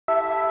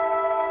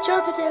Ciao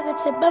a tutti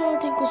ragazzi e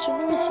benvenuti in questo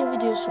nuovissimo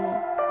video.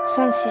 Sono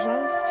Sansi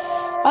Sans.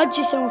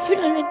 Oggi siamo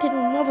finalmente in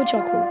un nuovo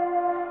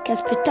gioco che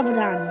aspettavo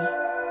da anni.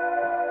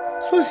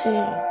 Sul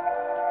serio.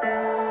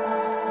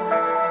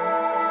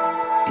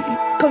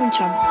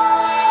 Cominciamo.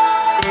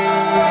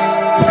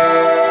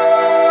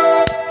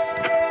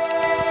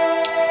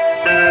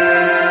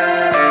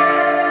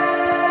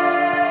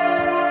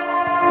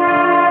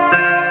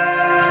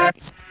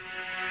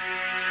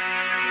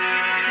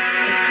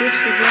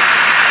 Questo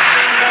gioco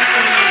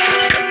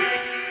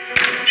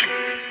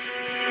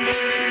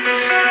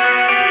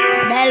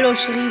bello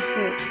sceriffo.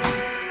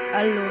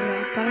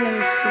 Allora, parla di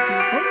questo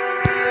tipo.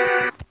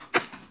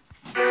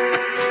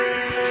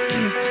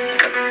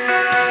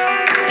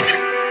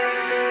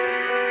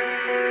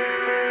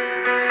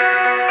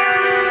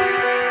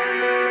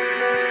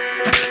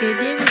 Che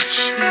deve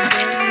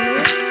ucciderlo.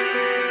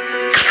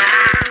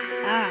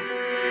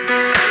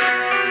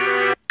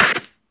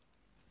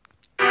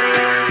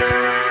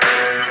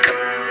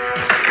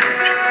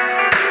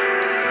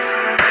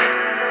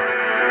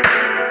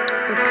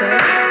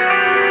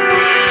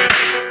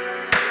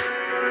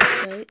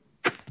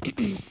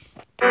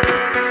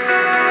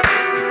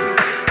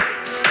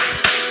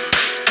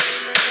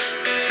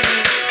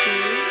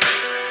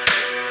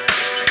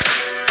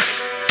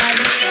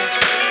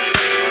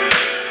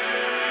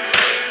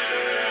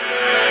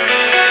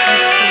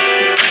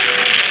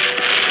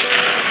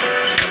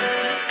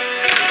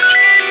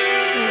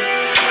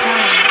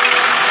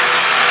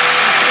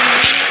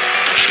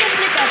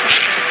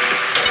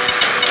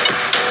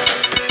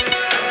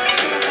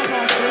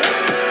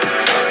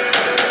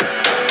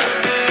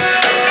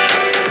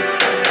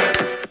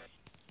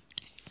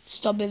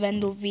 Sto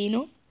bevendo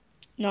vino.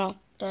 No,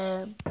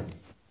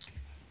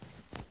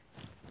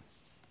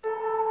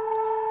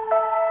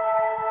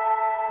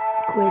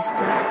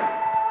 questo è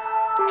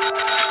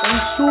un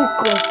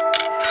succo.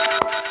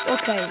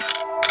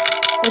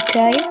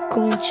 Ok,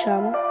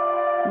 cominciamo.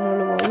 Non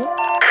lo voglio.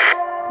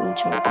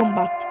 Cominciamo.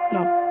 Combatti.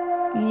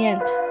 No,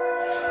 niente.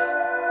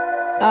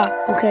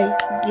 Ok.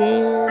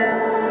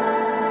 Gamepad.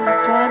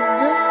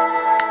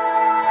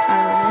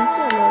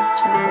 Momento, allora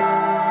ce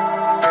l'ho.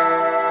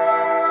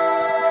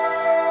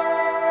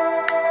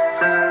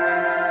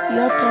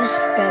 3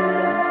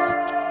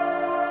 stelle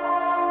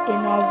e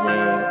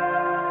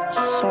 9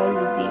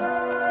 soldi.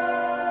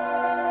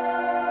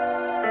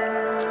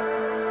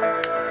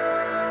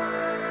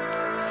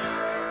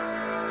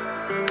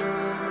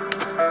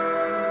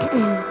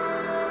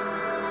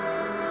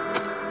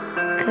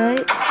 Ok,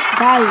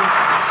 dai.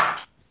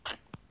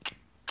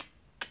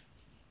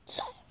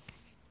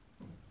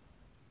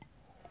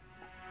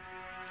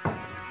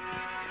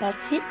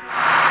 Grazie.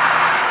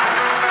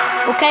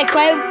 Ok,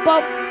 qua è un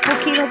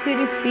pochino più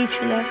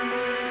difficile.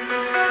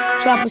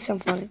 Ce la possiamo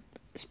fare.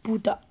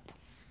 Sputa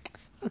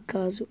a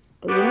caso.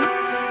 Allora.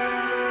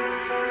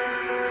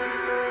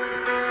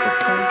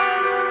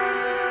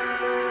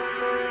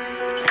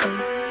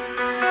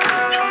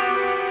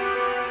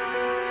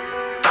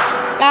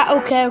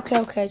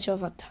 Ok, ce l'ho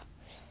fatta.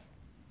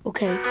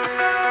 Ok.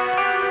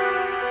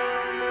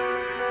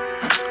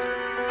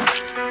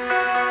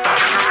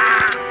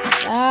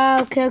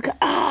 Ok.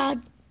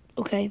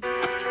 Ok.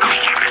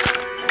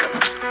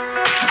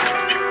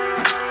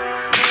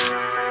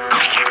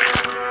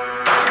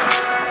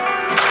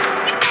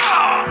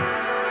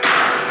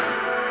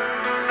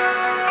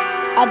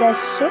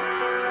 Adesso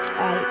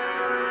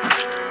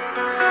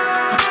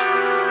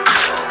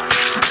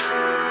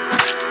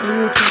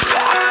aiuto.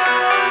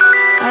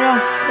 No,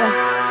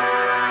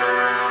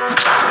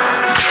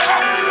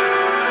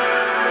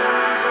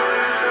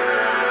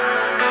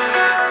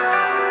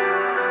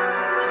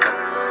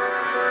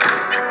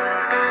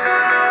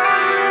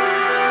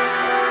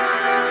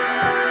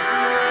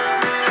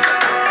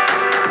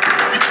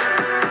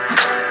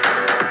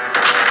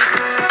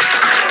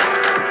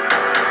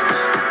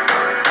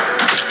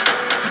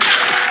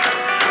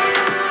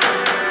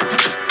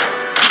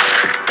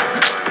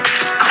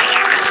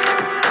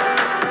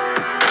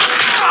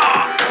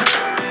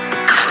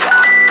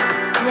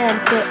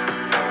 niente.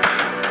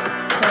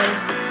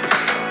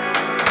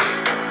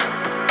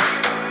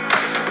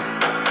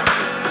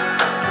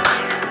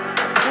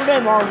 Uno è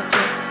morto.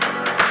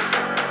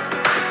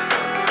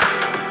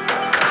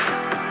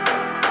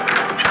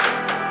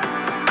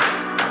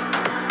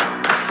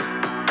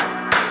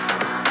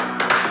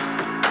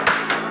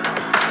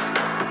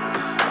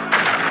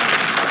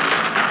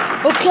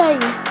 Ok,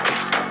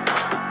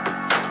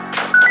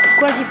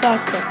 quasi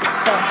fatto.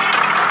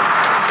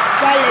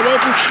 Qua le mie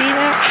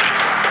cucine.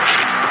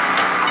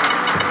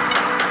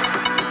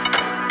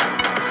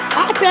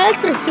 Tra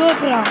l'altro è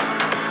sopra.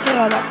 Che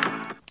roba.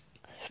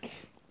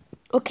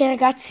 Ok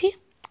ragazzi,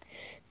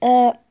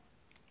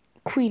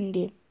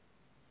 quindi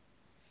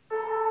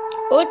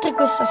oltre a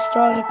questa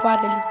storia qua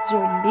degli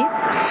zombie,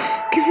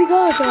 che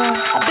figata,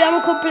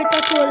 abbiamo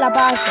completato la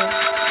base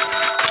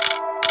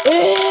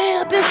e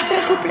abbiamo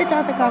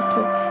completata,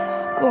 cacchio.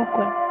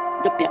 Comunque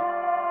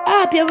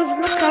abbiamo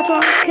sbloccato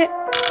anche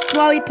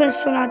nuovi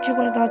personaggi.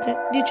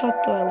 Guardate,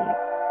 18 euro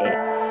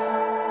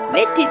e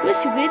 22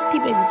 su 20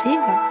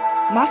 benzina.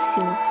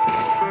 Massimo.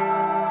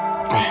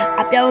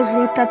 Abbiamo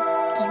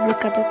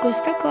sbloccato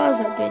questa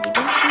cosa, 2 di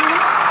benzina.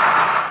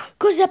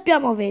 Così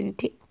abbiamo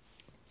 20.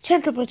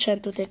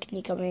 100%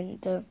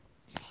 tecnicamente.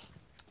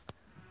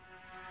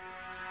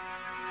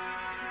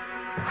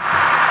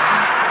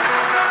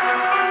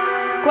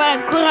 Qua è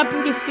ancora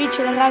più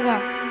difficile, raga.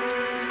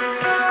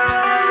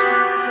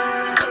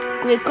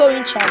 Qui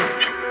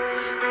cominciamo.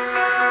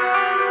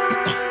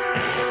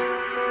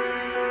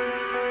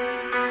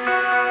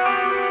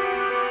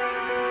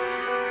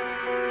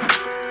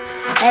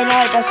 No,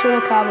 è da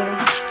solo cavolo.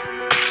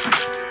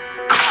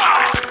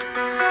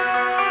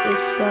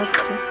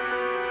 Esatto.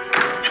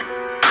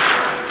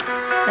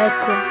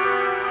 Ecco.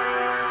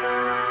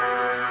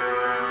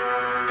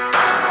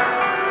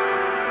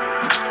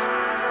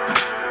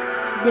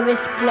 Deve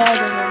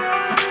esplodere.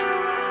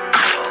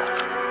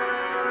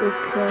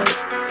 Ok,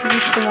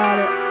 finisce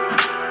male.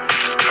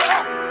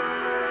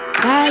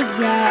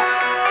 Aia.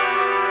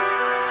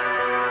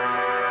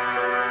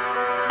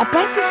 A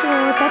parte, se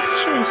non notate,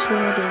 ce ne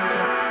sono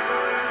dentro.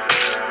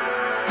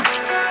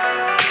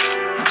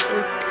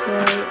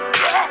 Ok.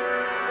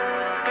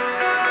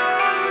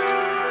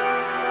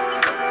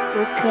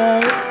 Ok.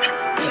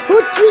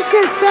 Oddio, si è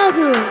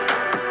alzato!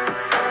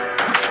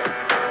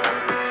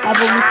 Ha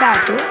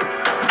vomitato?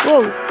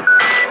 Wow.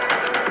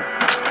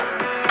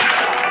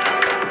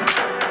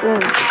 Wow.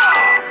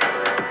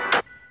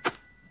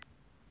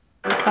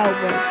 Il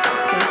cowboy.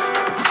 Ok.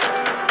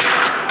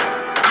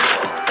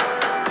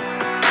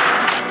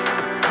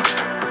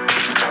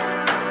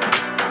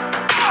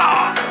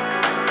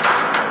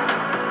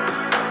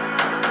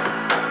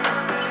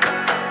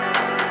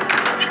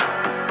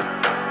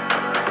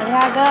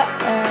 Raga,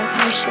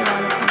 finisce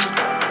male.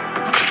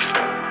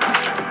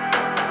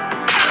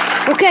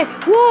 Ok,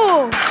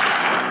 wow!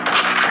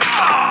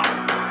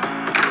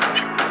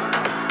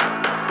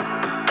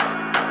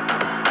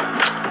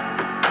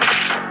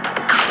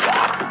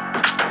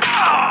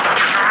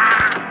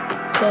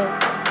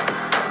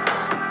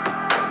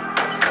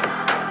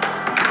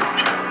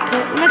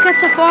 Una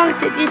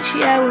cassaforte,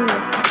 10 euro,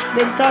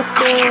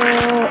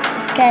 28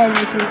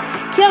 scheletri.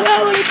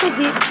 Chiamiamoli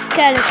così,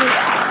 scheletri.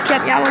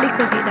 Chiamiamoli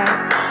così,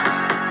 dai.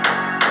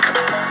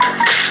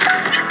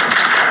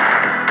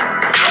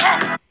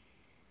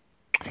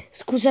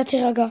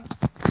 Scusate, raga.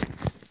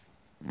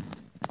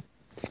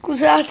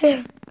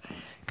 Scusate.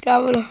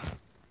 Cavolo.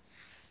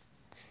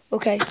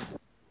 Ok.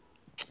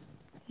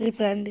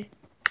 Riprendi.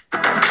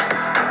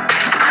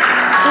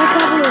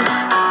 Cavolo.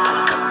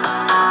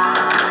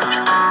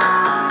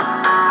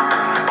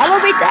 Ha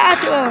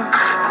vomitato.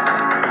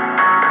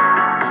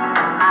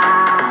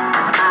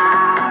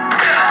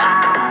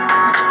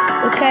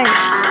 Ok.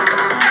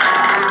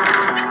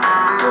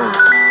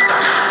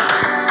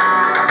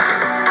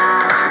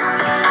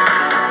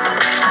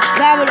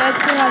 Cavolo, è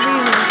ancora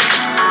vivo.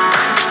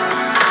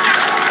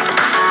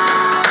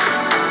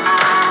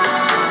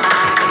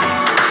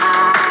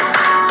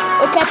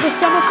 Ok,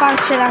 possiamo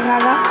farcela,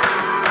 raga.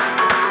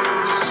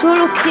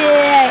 Solo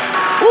che...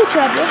 ce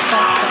l'abbiamo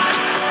fatta.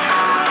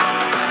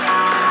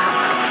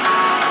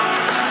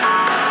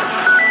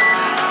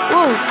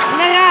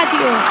 Una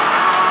radio.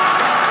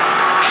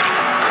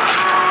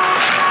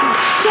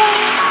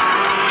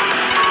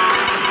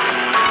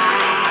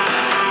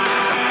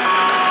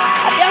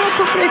 Abbiamo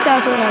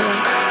completato, raga.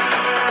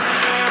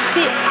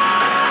 Sì.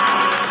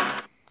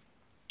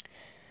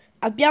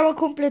 Abbiamo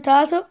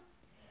completato.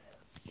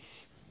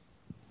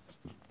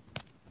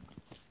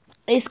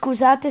 E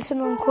scusate se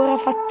non ho ancora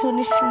fatto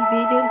nessun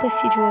video in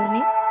questi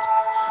giorni.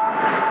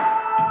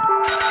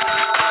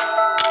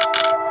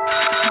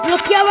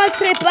 Sblocchiamo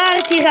altre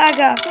parti,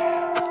 raga.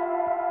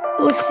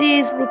 Oh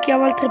sì,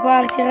 sblocchiamo altre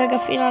parti, raga,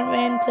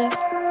 finalmente.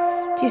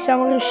 Ci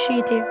siamo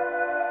riusciti.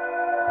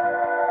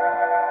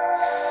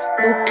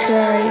 Ok.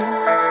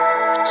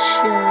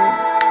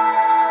 Ciao.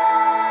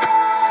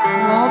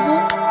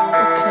 9.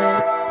 Ok.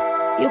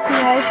 Io qui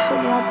adesso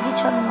ne ho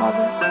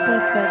 19.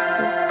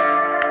 Perfetto.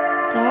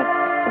 Tac.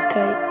 Ok.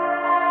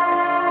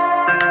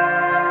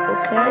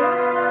 Ok.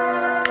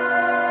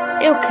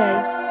 E ok.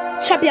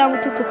 Ci abbiamo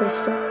tutto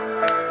questo.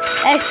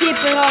 Sì,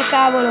 però,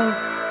 cavolo.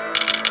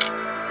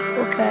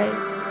 Ok.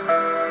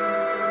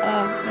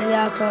 Ah, me li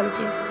ha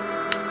tolti.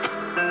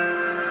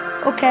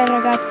 Ok,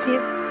 ragazzi.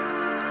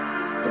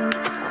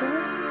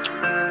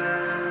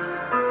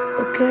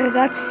 Ok,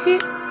 ragazzi.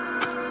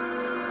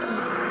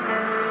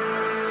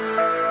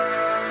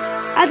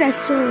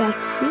 Adesso,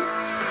 ragazzi,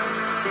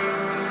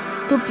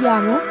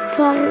 dobbiamo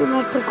fare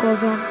un'altra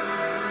cosa.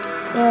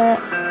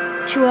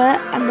 Cioè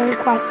andare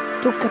qua.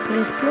 Tocca per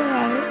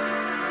esplorare.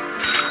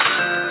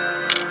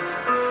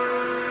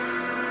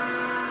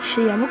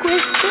 Scegliamo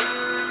questo.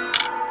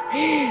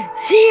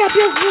 Sì,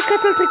 abbiamo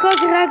sbloccato altre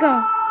cose,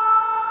 raga.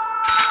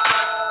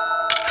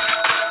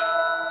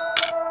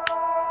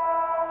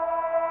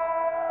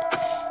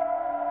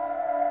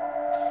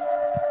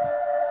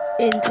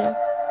 Entra.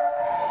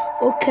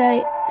 Ok,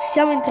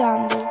 stiamo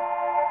entrando.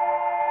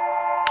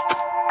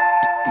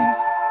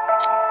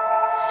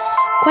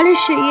 Quale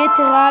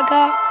scegliete,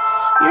 raga?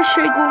 Io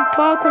scelgo un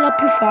po' quella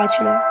più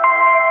facile.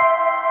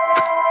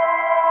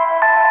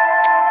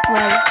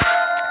 Vai.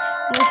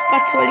 Uno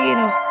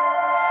spazzolino.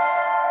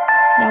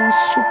 Andiamo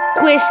su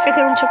questa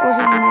che non c'è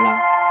quasi nulla.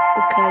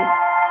 Ok.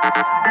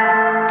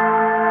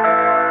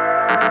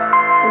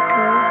 Ok.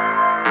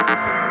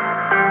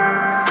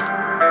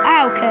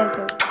 Ah,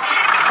 ok.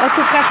 Ho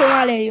toccato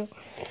male io.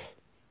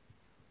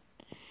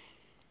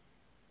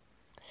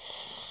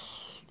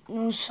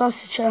 Non so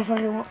se ce la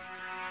faremo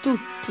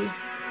tutti.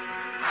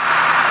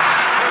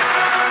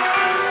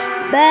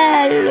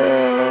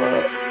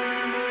 Bello.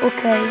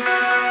 Ok.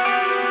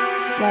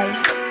 Vai.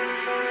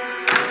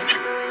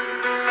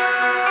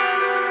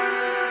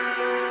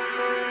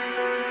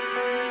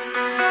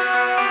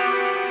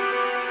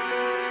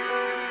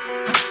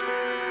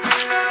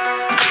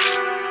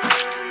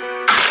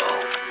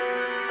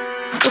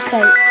 Ok.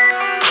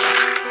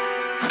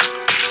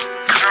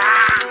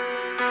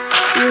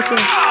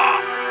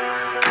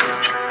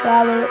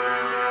 Cavolo.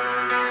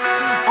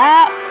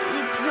 Ah,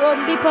 i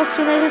zombie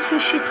possono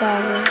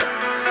resuscitare.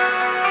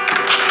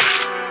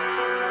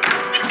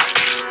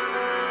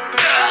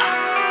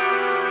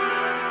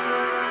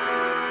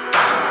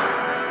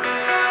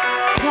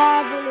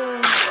 Cavolo.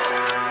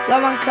 L'ho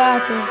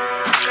mancato.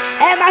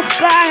 Ma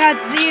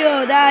spara,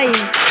 zio, dai.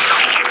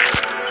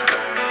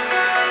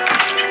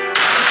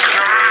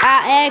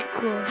 Ah,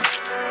 ecco.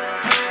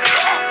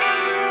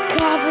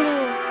 Cavolo.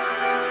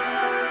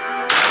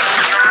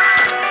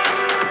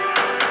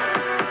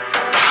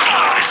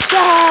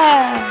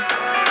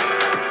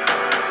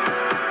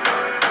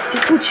 Il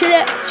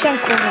fucile c'è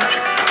ancora.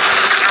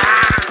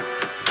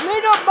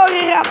 Lui non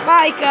morirà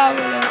mai,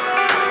 cavolo.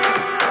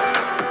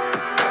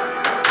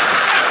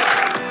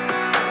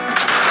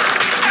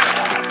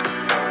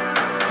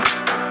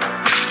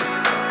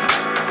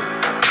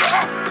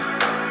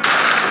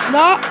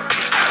 No.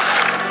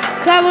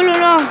 Cavolo,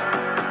 no.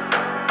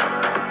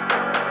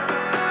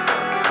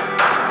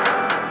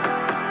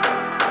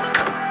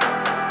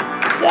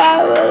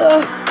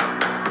 Cavolo.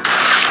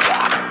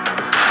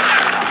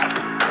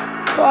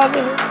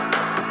 Povero.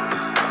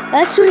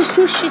 Adesso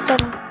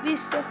risuscitano,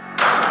 visto?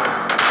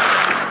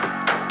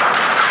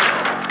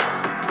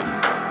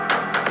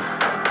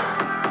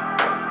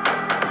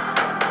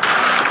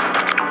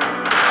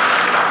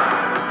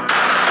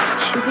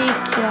 Ci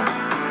picchia.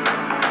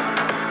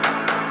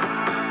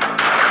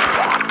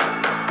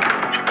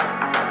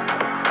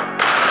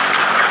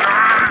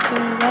 Ok,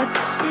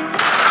 ragazzi.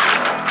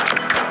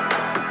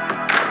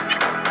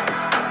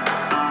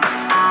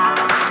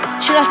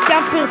 Ce la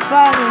stiamo per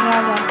fare,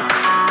 raga.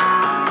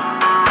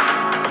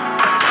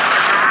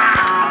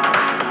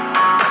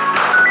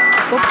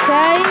 Ok,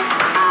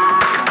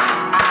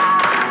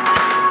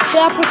 ce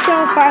la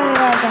possiamo fare,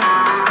 raga.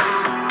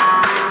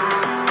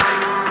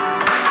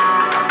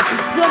 Il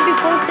zombie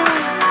forse non...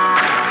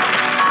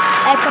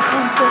 Ecco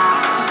appunto.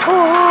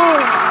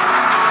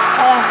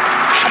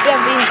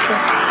 Abbiamo vinto.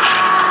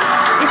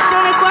 E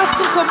sono i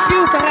 4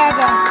 computer,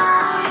 raga.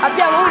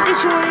 Abbiamo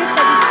 11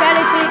 unità di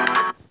scheletri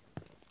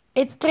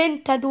e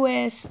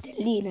 32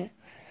 stelline.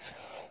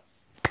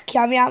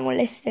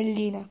 Chiamiamole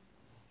stelline.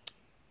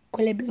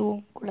 Quelle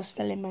blu, con la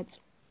stella in mezzo.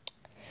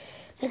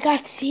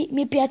 Ragazzi,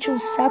 mi piace un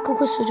sacco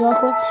questo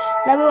gioco.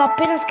 L'avevo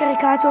appena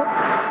scaricato.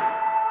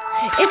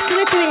 E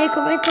scrivetemi nei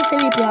commenti se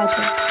vi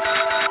piace.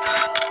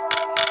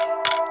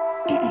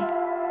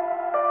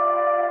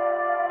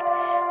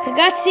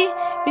 Ragazzi,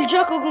 il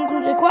gioco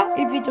conclude qua.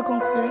 Il video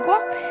conclude qua.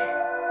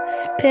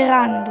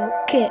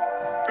 Sperando che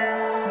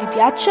vi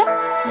piaccia.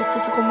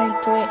 Mettete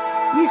commento e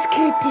gli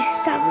iscritti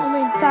stanno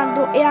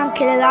aumentando. E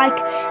anche le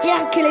like e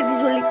anche le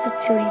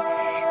visualizzazioni.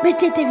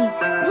 Mettetevi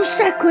un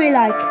sacco di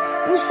like,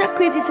 un sacco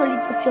di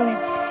visualizzazioni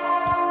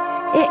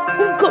e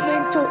un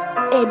commento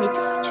e mi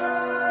piace.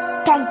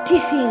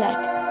 Tantissimi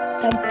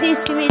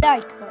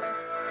like.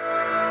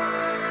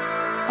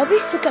 Ho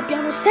visto che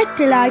abbiamo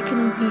 7 like in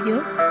un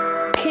video,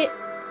 che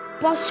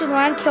possono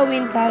anche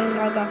aumentare,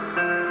 raga.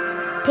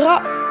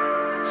 Però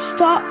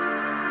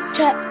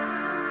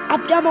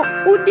abbiamo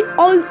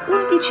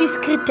 11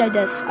 iscritti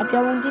adesso.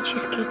 Abbiamo 11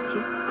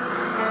 iscritti.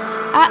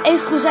 Ah, e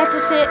scusate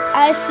se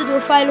adesso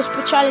devo fare lo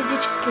speciale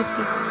 10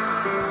 iscritti.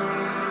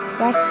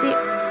 Ragazzi,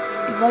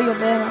 vi voglio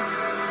bene.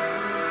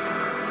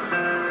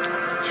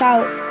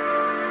 Ciao.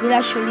 Vi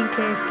lascio il link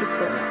in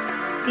descrizione.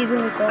 Vi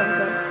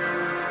ricordo.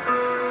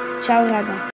 Ciao raga.